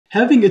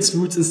Having its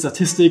roots in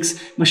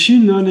statistics,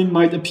 machine learning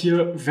might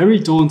appear very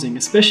daunting,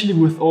 especially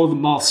with all the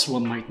maths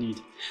one might need.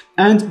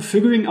 And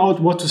figuring out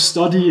what to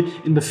study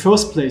in the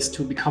first place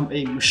to become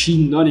a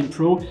machine learning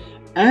pro,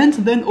 and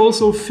then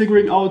also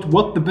figuring out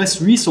what the best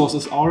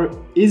resources are,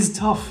 is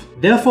tough.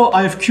 Therefore,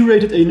 I have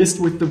curated a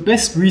list with the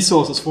best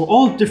resources for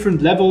all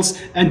different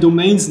levels and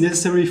domains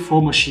necessary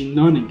for machine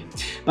learning.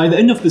 By the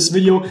end of this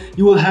video,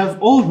 you will have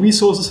all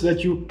resources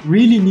that you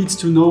really need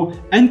to know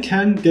and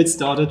can get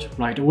started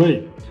right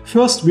away.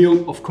 First,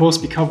 we'll of course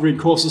be covering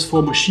courses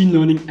for machine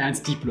learning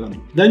and deep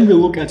learning. Then we'll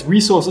look at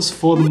resources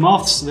for the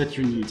maths that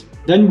you need.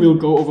 Then we'll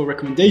go over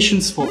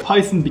recommendations for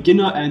Python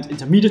beginner and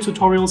intermediate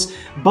tutorials,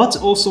 but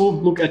also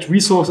look at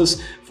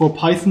resources for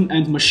Python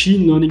and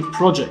machine learning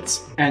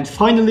projects. And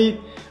finally,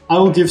 I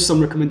will give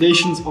some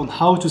recommendations on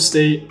how to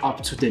stay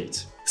up to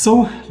date.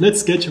 So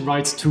let's get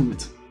right to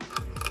it.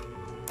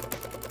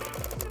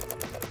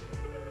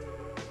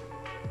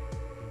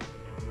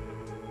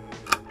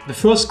 The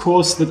first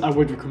course that I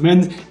would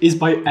recommend is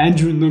by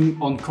Andrew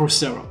Ng on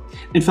Coursera.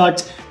 In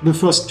fact, the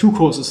first two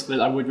courses that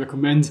I would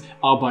recommend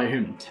are by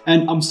him,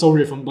 and I'm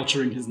sorry if I'm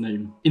butchering his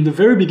name. In the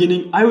very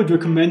beginning, I would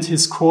recommend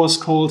his course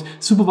called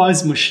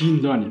Supervised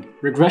Machine Learning,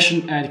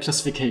 Regression and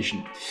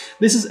Classification.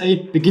 This is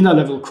a beginner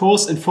level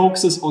course and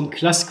focuses on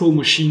classical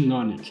machine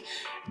learning.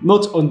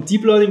 Not on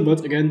deep learning,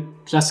 but again,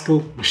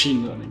 classical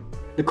machine learning.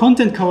 The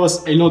content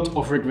covers a lot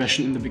of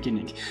regression in the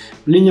beginning.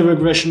 Linear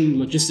regression,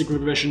 logistic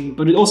regression,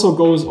 but it also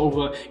goes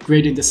over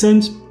gradient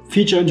descent,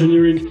 feature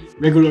engineering,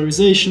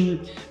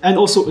 regularization, and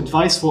also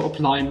advice for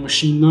applying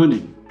machine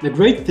learning. The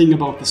great thing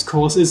about this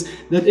course is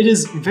that it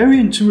is very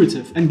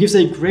intuitive and gives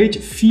a great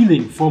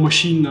feeling for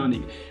machine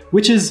learning,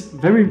 which is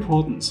very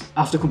important.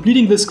 After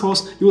completing this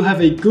course, you will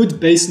have a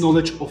good base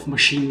knowledge of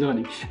machine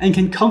learning and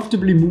can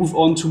comfortably move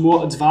on to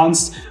more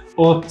advanced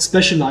or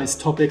specialized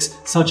topics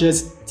such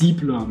as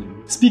deep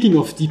learning. Speaking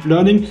of deep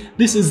learning,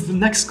 this is the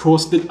next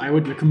course that I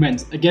would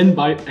recommend, again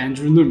by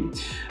Andrew Ng.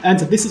 And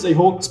this is a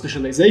whole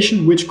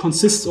specialization which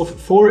consists of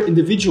 4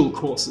 individual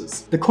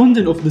courses. The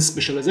content of this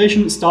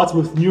specialization starts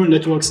with neural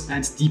networks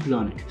and deep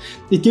learning.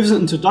 It gives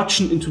an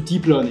introduction into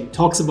deep learning,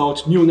 talks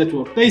about neural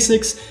network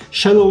basics,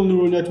 shallow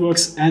neural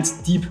networks, and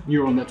deep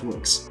neural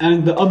networks.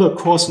 And the other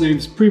course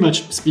names pretty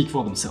much speak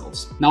for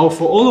themselves. Now,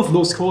 for all of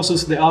those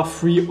courses, there are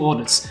free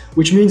audits,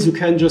 which means you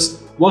can just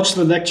watch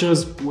the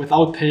lectures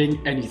without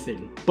paying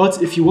anything.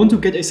 But if you want to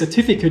get a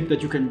certificate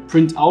that you can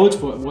print out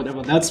for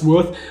whatever that's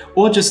worth,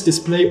 or just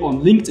display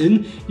on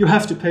LinkedIn, you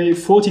have to pay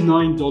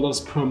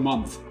 $49 per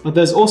month. But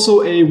there's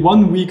also a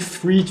 1-week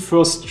free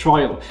first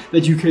trial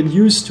that you can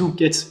use to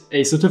get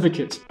a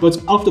certificate.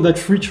 But after that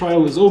free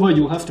trial is over,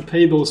 you'll have to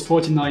pay those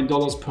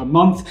 $49 per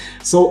month.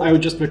 So I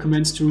would just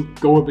recommend to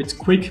go a bit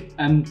quick,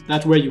 and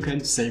that way you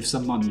can save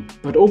some money.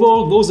 But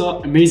overall, those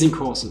are amazing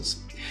courses.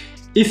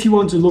 If you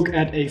want to look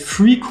at a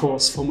free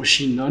course for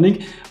machine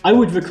learning, I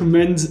would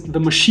recommend the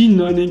Machine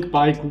Learning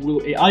by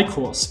Google AI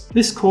course.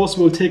 This course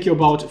will take you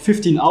about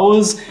 15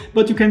 hours,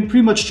 but you can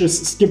pretty much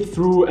just skip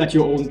through at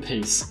your own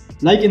pace.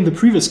 Like in the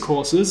previous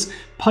courses,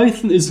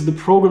 Python is the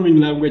programming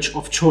language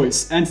of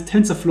choice, and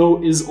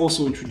TensorFlow is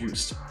also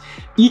introduced.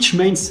 Each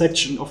main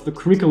section of the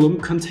curriculum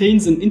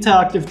contains an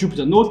interactive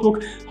Jupyter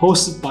notebook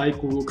hosted by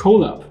Google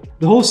Colab.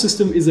 The whole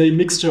system is a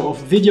mixture of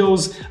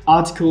videos,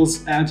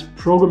 articles, and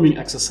programming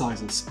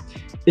exercises.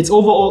 It's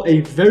overall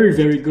a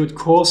very good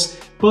course,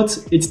 but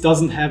it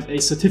doesn't have a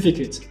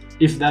certificate,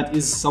 if that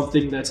is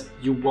something that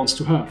you want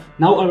to have.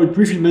 Now I would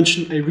briefly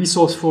mention a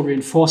resource for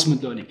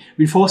reinforcement learning.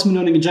 Reinforcement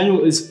learning in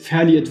general is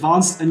fairly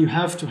advanced, and you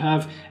have to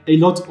have a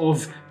lot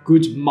of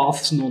good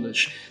maths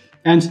knowledge.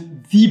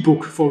 And the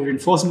book for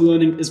reinforcement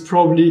learning is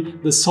probably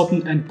the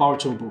Sutton and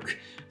Bartow book.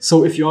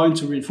 So if you are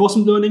into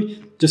reinforcement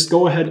learning, just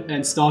go ahead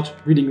and start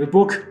reading the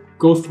book,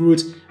 go through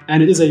it,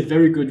 and it is a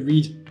very good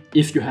read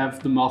if you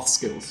have the math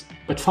skills.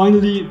 But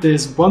finally,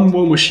 there's one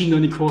more machine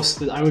learning course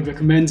that I would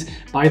recommend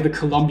by the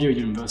Columbia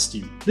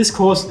University. This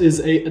course is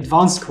an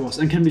advanced course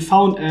and can be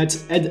found at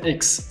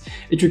edX.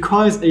 It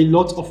requires a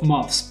lot of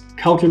maths,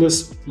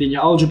 calculus, linear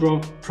algebra,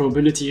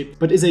 probability,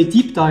 but is a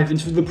deep dive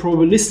into the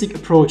probabilistic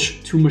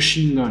approach to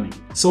machine learning.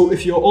 So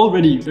if you're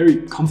already very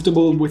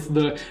comfortable with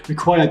the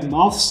required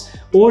maths,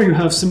 or you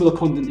have similar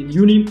content in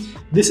uni,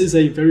 this is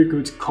a very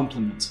good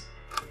complement.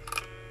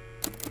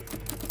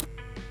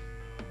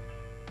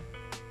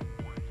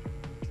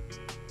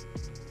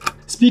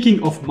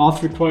 Speaking of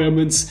math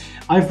requirements,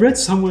 I've read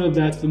somewhere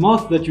that the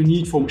math that you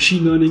need for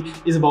machine learning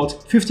is about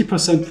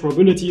 50%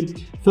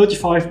 probability,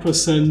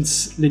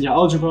 35% linear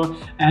algebra,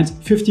 and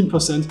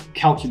 15%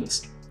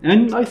 calculus.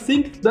 And I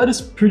think that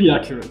is pretty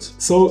accurate.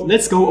 So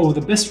let's go over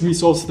the best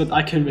resource that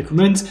I can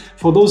recommend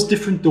for those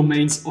different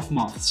domains of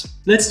maths.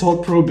 Let's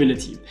talk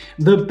probability.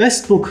 The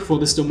best book for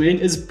this domain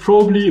is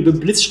probably the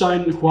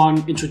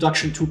Blitzstein-Huang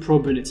Introduction to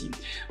Probability,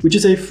 which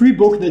is a free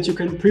book that you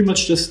can pretty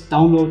much just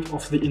download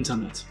off the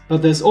internet.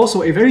 But there's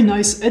also a very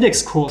nice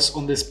edX course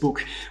on this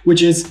book,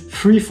 which is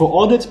free for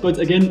audit, but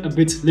again a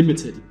bit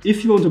limited.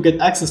 If you want to get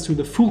access to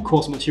the full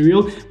course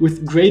material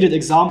with graded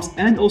exams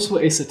and also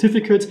a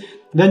certificate,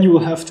 then you will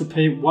have to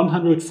pay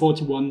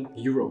 141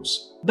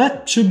 euros.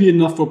 That should be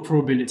enough for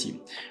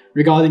probability.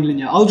 Regarding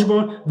linear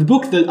algebra, the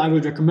book that I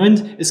would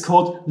recommend is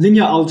called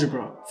Linear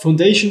Algebra: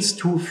 Foundations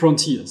to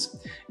Frontiers.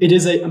 It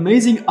is an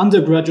amazing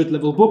undergraduate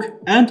level book,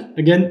 and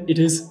again, it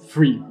is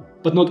free.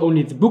 But not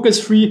only the book is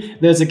free,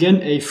 there's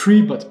again a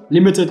free but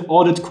limited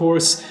audit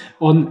course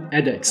on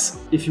edX.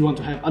 If you want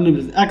to have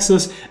unlimited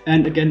access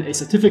and again a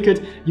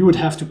certificate, you would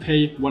have to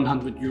pay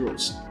 100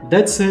 euros.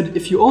 That said,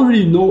 if you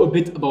already know a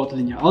bit about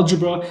linear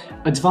algebra,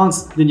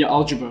 Advanced Linear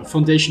Algebra: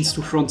 Foundations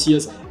to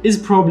Frontiers is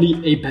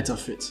probably a better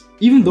fit.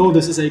 Even though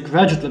this is a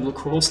graduate level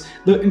course,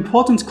 the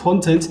important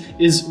content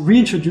is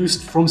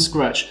reintroduced from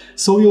scratch,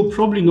 so you'll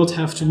probably not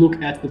have to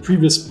look at the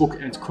previous book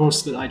and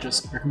course that I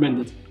just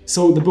recommended.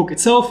 So the book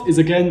itself is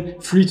again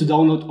free to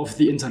download off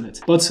the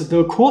internet. But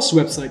the course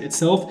website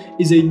itself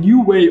is a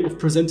new way of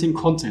presenting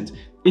content,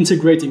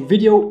 integrating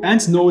video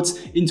and notes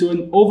into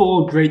an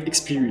overall great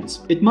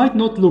experience. It might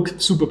not look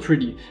super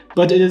pretty,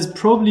 but it is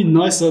probably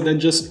nicer than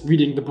just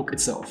reading the book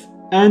itself.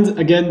 And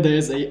again,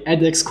 there's a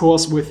edX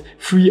course with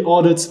free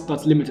audits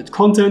but limited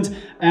content,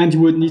 and you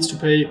would need to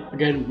pay,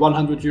 again,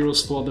 100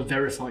 euros for the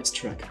verified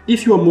track.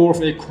 If you are more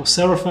of a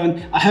Coursera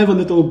fan, I have a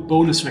little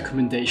bonus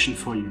recommendation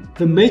for you.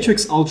 The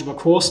Matrix Algebra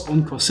course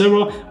on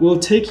Coursera will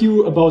take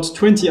you about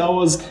 20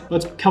 hours,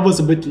 but covers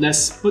a bit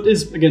less, but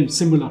is, again,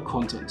 similar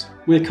content.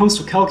 When it comes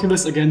to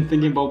calculus, again,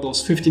 thinking about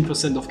those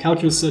 15% of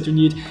calculus that you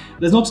need,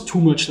 there's not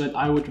too much that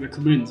I would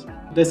recommend.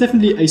 There's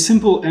definitely a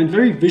simple and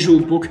very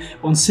visual book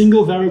on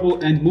single variable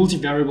and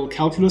multivariable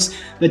calculus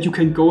that you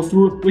can go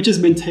through, which is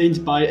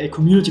maintained by a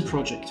community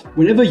project.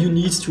 Whenever you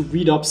need to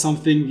read up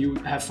something you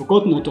have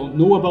forgotten or don't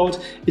know about,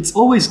 it's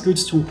always good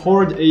to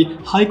hoard a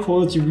high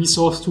quality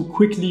resource to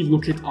quickly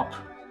look it up.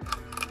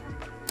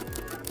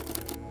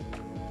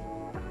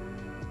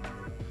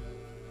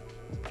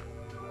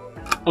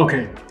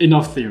 Okay,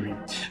 enough theory.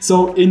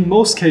 So in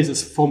most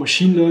cases for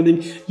machine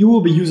learning, you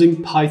will be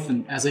using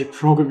Python as a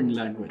programming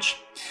language.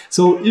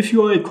 So if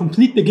you are a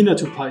complete beginner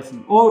to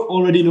Python or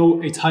already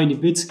know a tiny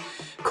bit,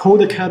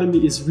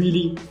 Codecademy is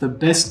really the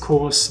best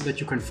course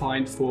that you can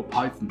find for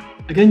Python.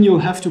 Again, you'll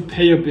have to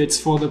pay a bit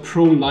for the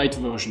Pro Lite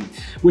version,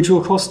 which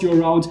will cost you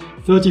around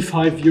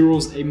 35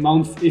 euros a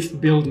month if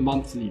billed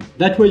monthly.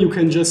 That way you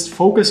can just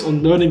focus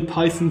on learning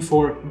Python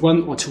for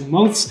 1 or 2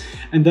 months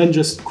and then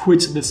just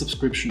quit the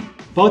subscription.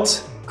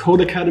 But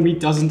Codecademy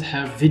doesn't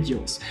have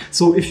videos.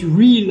 So if you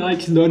really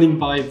like learning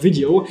by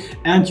video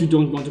and you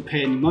don't want to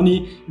pay any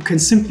money, you can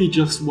simply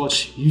just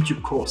watch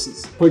YouTube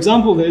courses. For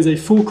example, there is a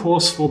full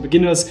course for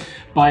beginners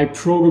by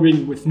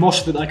Programming with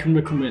Mosh that I can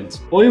recommend.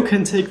 Or you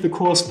can take the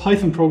course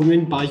Python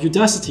Programming by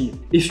Udacity.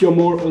 If you're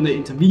more on the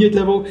intermediate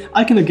level,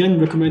 I can again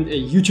recommend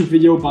a YouTube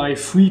video by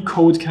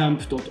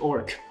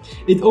freecodecamp.org.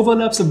 It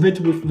overlaps a bit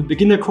with the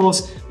beginner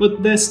course,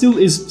 but there still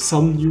is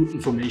some new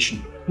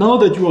information. Now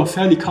that you are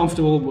fairly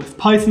comfortable with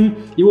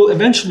Python, you will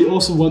eventually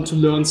also want to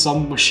learn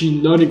some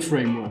machine learning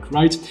framework,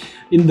 right?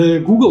 In the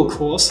Google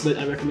course that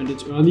I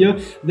recommended earlier,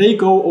 they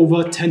go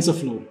over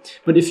TensorFlow.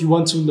 But if you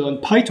want to learn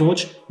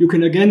PyTorch, you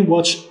can again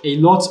watch a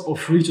lot of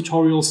free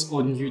tutorials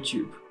on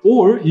YouTube.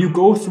 Or you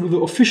go through the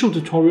official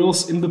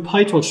tutorials in the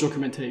PyTorch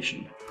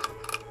documentation.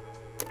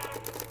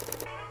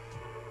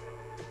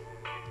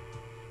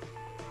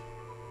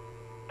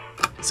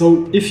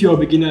 So if you're a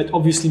beginner, it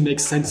obviously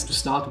makes sense to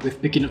start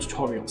with beginner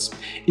tutorials.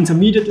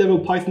 Intermediate level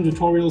Python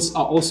tutorials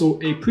are also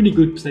a pretty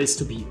good place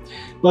to be.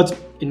 But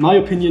in my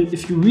opinion,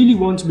 if you really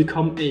want to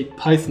become a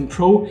Python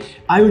pro,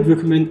 I would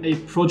recommend a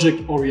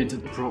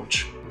project-oriented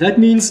approach. That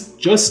means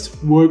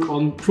just work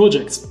on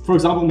projects, for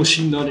example,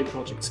 machine learning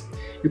projects.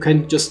 You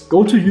can just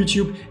go to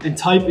YouTube and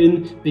type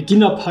in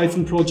beginner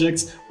Python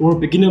projects or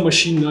beginner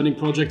machine learning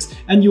projects,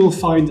 and you will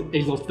find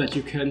a lot that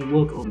you can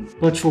work on.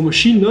 But for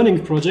machine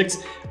learning projects,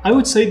 I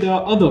would say there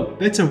are other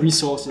better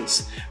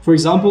resources. For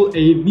example,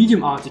 a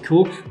Medium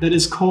article that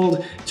is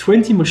called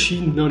 20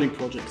 Machine Learning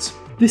Projects.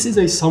 This is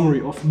a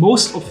summary of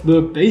most of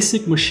the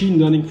basic machine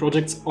learning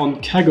projects on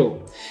Kaggle.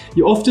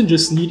 You often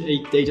just need a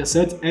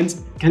dataset and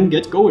can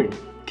get going.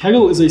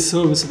 Kaggle is a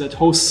service that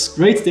hosts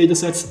great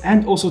datasets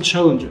and also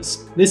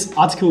challenges. This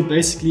article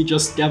basically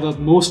just gathered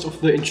most of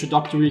the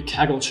introductory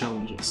Kaggle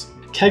challenges.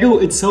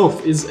 Kaggle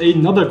itself is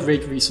another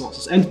great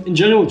resource and in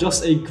general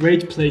just a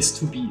great place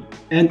to be.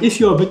 And if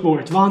you're a bit more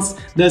advanced,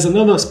 there's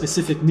another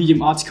specific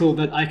Medium article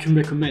that I can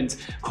recommend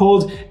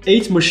called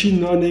 8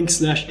 Machine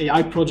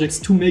Learning/AI Projects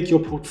to Make Your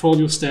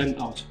Portfolio Stand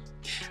Out.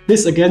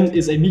 This again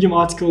is a Medium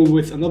article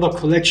with another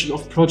collection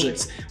of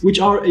projects, which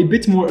are a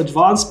bit more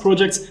advanced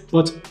projects,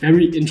 but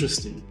very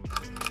interesting.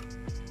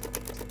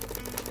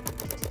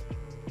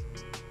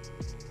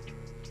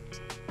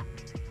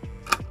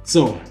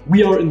 So,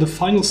 we are in the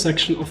final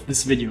section of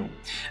this video.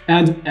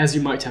 And as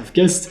you might have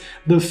guessed,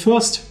 the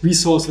first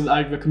resource that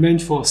I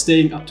recommend for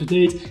staying up to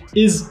date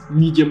is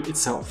Medium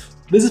itself.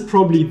 This is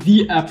probably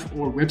the app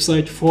or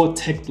website for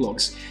tech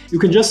blogs. You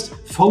can just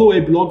follow a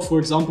blog, for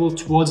example,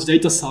 towards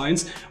data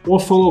science, or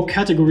follow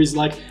categories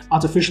like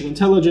artificial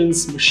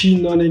intelligence,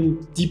 machine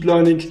learning, deep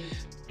learning,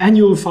 and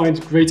you'll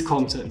find great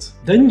content.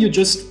 Then you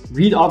just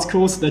read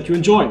articles that you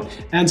enjoy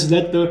and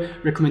let the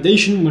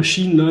recommendation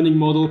machine learning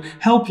model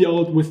help you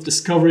out with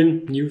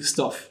discovering new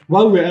stuff.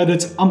 While we're at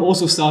it, I'm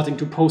also starting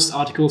to post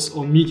articles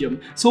on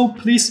Medium, so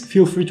please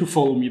feel free to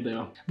follow me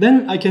there.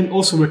 Then I can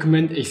also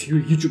recommend a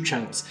few YouTube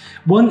channels.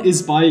 One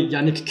is by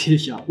Yannick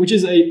Kilcher, which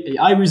is an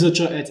AI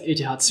researcher at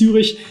ETH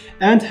Zurich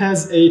and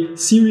has a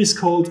series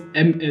called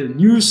ML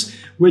News,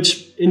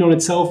 which in on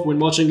itself, when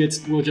watching it,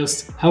 will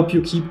just help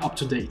you keep up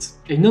to date.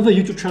 Another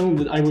YouTube channel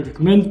that I would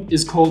recommend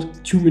is called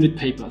 2-Minute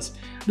Papers.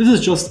 This is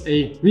just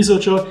a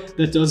researcher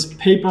that does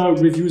paper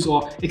reviews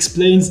or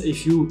explains a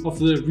few of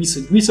the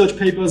recent research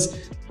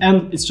papers,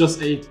 and it's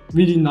just a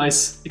really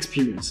nice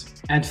experience.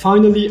 And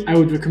finally, I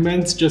would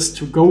recommend just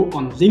to go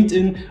on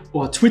LinkedIn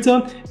or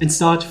Twitter and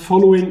start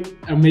following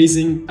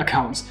amazing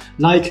accounts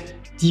like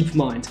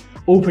DeepMind,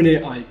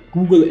 OpenAI,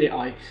 Google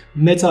AI,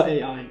 Meta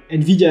AI,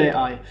 Nvidia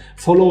AI.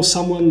 Follow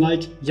someone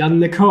like Yann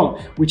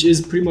LeCun, which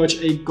is pretty much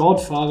a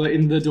godfather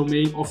in the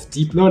domain of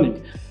deep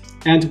learning.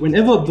 And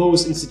whenever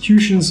those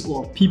institutions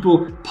or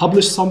people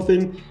publish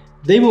something,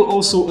 they will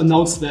also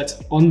announce that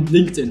on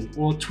LinkedIn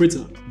or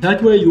Twitter.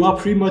 That way you are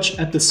pretty much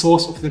at the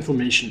source of the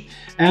information,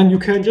 and you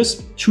can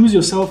just choose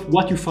yourself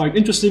what you find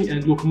interesting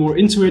and look more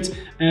into it,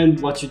 and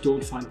what you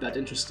don't find that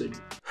interesting.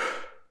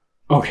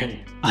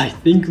 Okay, I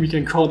think we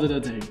can call it a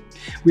day.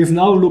 We have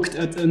now looked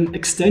at an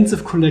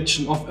extensive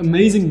collection of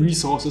amazing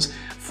resources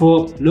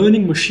for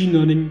learning machine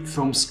learning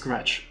from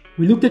scratch.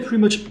 We looked at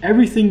pretty much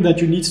everything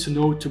that you need to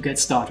know to get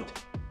started.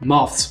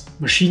 Maths,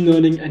 machine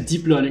learning and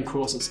deep learning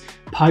courses,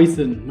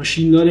 Python,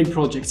 machine learning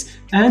projects,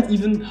 and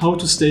even how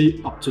to stay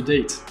up to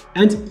date.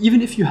 And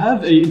even if you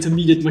have an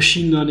intermediate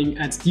machine learning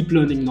and deep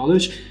learning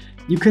knowledge,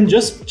 you can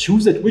just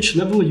choose at which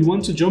level you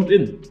want to jump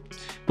in.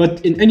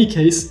 But in any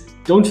case,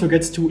 don't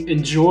forget to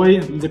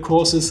enjoy the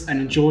courses and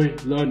enjoy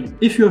learning.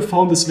 If you have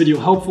found this video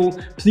helpful,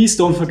 please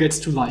don't forget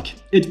to like.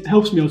 It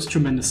helps me out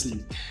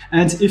tremendously.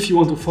 And if you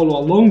want to follow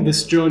along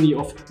this journey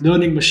of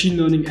learning machine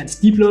learning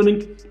and deep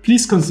learning,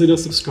 please consider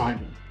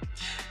subscribing.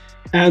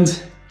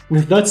 And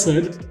with that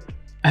said,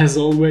 as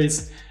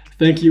always,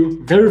 thank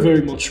you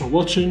very much for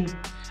watching,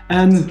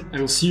 and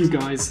I will see you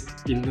guys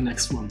in the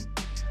next one.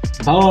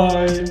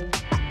 Bye!